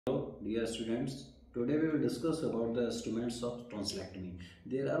Hello dear students, today we will discuss about the instruments of tonsillectomy.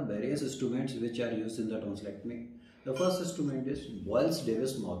 There are various instruments which are used in the tonsillectomy. The first instrument is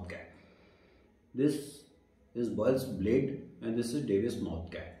Boyles-Davis mouth gag. This is Boyle's blade and this is Davis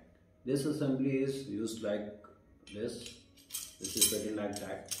mouth gag. This assembly is used like this. This is fitted like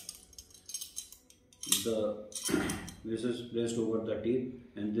that. This is placed over the teeth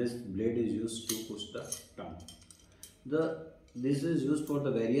and this blade is used to push the tongue. This is used for the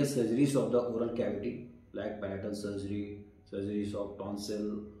various surgeries of the oral cavity like palatal surgery, surgeries of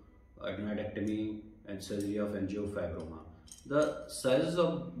tonsil, adenoidectomy and surgery of angiofibroma. The sizes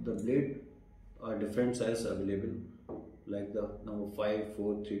of the blade are different sizes available like the number 5,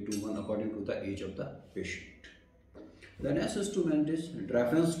 4, 3, 2, 1 according to the age of the patient. The next instrument is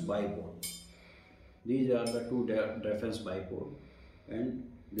reference bipole. These are the two reference bipole and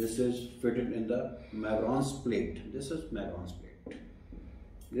this is fitted in the Mavron's plate. This is Mavron's plate.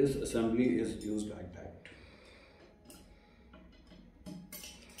 This assembly is used like that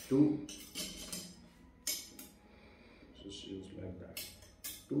to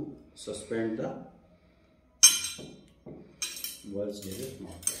suspend the Boyles-Davis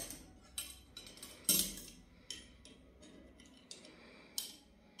mouth gag.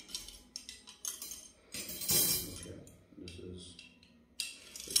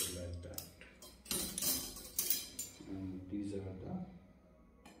 These are the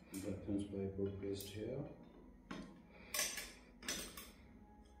reference bipole placed here,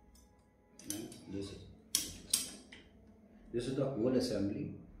 and this is the whole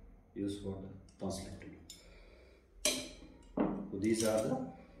assembly used for the tonsillectomy. So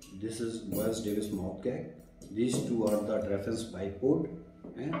this is Boyles-Davis mouth gag. These two are the reference bipole,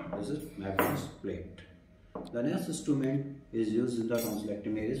 and this is Mavron's plate. The next instrument is used in the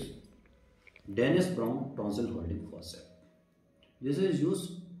tonsillectomy is Dennis Brown tonsil holding forceps. This is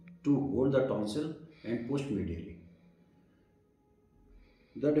used to hold the tonsil and push medially.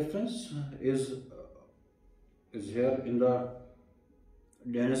 The difference is here in the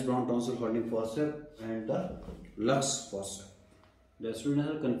Dennis Brown tonsil holding forceps and the Lux forceps. The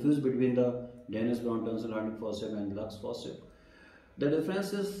students are confused between the Dennis Brown tonsil holding forceps and Lux forceps. The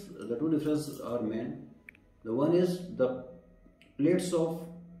two differences are main. The one is the plates of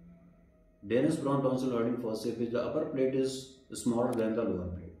Dennis Brown tonsil holding forceps, which the upper plate is smaller than the lower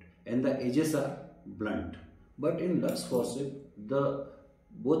plate and the edges are blunt. But in Lux forceps,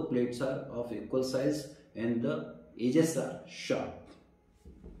 both plates are of equal size and the edges are sharp.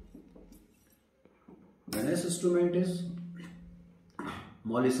 The next instrument is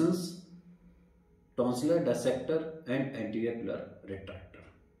Mollison's tonsillar dissector and anterior pillar retractor.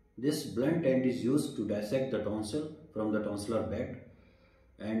 This blunt end is used to dissect the tonsil from the tonsillar bed,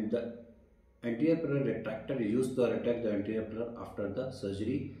 and the anterior pillar retractor is used to retract the anterior pillar after the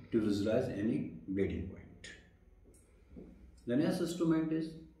surgery to visualize any bleeding point. The next instrument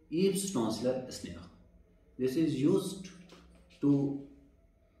is Eve's tonsillar snare. This is used to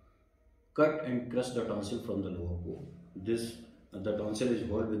cut and crush the tonsil from the lower pole. The tonsil is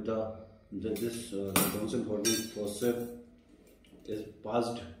held with the tonsil holding forceps is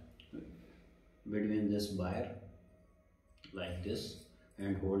passed between this wire like this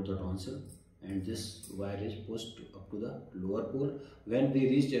and hold the tonsil, and this wire is pushed up to the lower pole. When we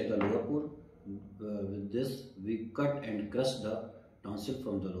reach at the lower pole, with this we cut and crush the tonsil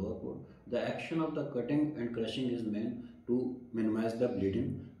from the lower pole. The action of the cutting and crushing is meant to minimize the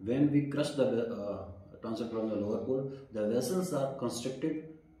bleeding. When we crush the tonsil from the lower pole, the vessels are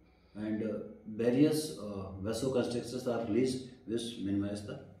constricted and various vasoconstrictors are released which minimize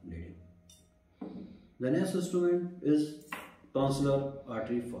the bleeding. The next instrument is tonsillar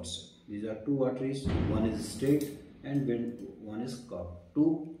artery forceps. These are two arteries, one is straight and one is curved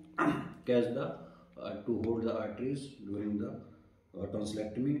to hold the arteries during the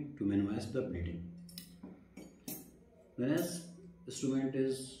tonsillectomy to minimize the bleeding. The next instrument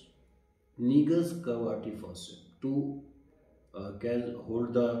is Neger's curved artery forceps to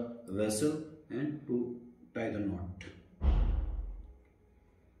hold the vessel and to tie the knot.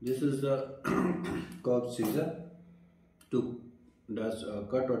 This is the curved scissor to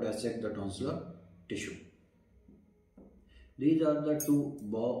cut or dissect the tonsillar tissue. These are the two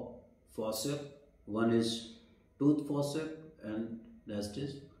bow forceps. One is tooth forceps and next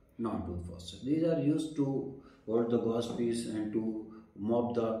is non-tooth forceps. These are used to hold the gauze piece and to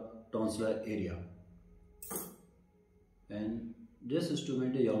mop the tonsillar area. And this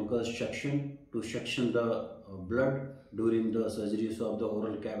instrument is Yonkers suction to suction the blood during the surgeries of the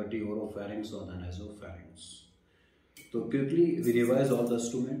oral cavity, oropharynx or the nasopharynx. So quickly we revise all the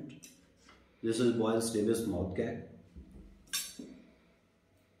instrument. This is Boyles-Davis mouth gag.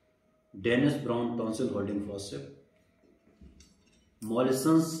 Danish Brown tonsil holding forceps,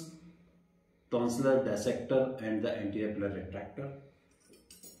 Mollison's tonsillar dissector and the anterior pillar retractor,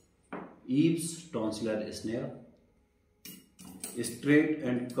 Eve's tonsillar snare, straight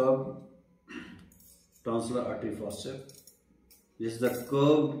and curved tonsillar artery forceps. This is the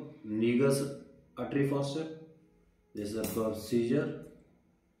curved Negus artery forceps. This is a curved scissor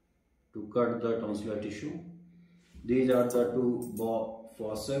to cut the tonsillar tissue. These are the two bow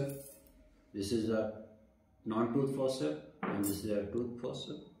forceps. This is a non-tooth forceps and this is a tooth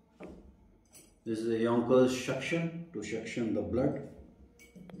forceps. This is a Yonkers suction to suction the blood,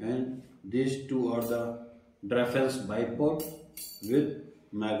 and these two are the Draffel's bipod with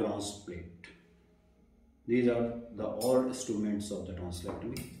Magron's plate. These are the all instruments of the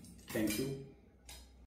tonsillectomy. Thank you.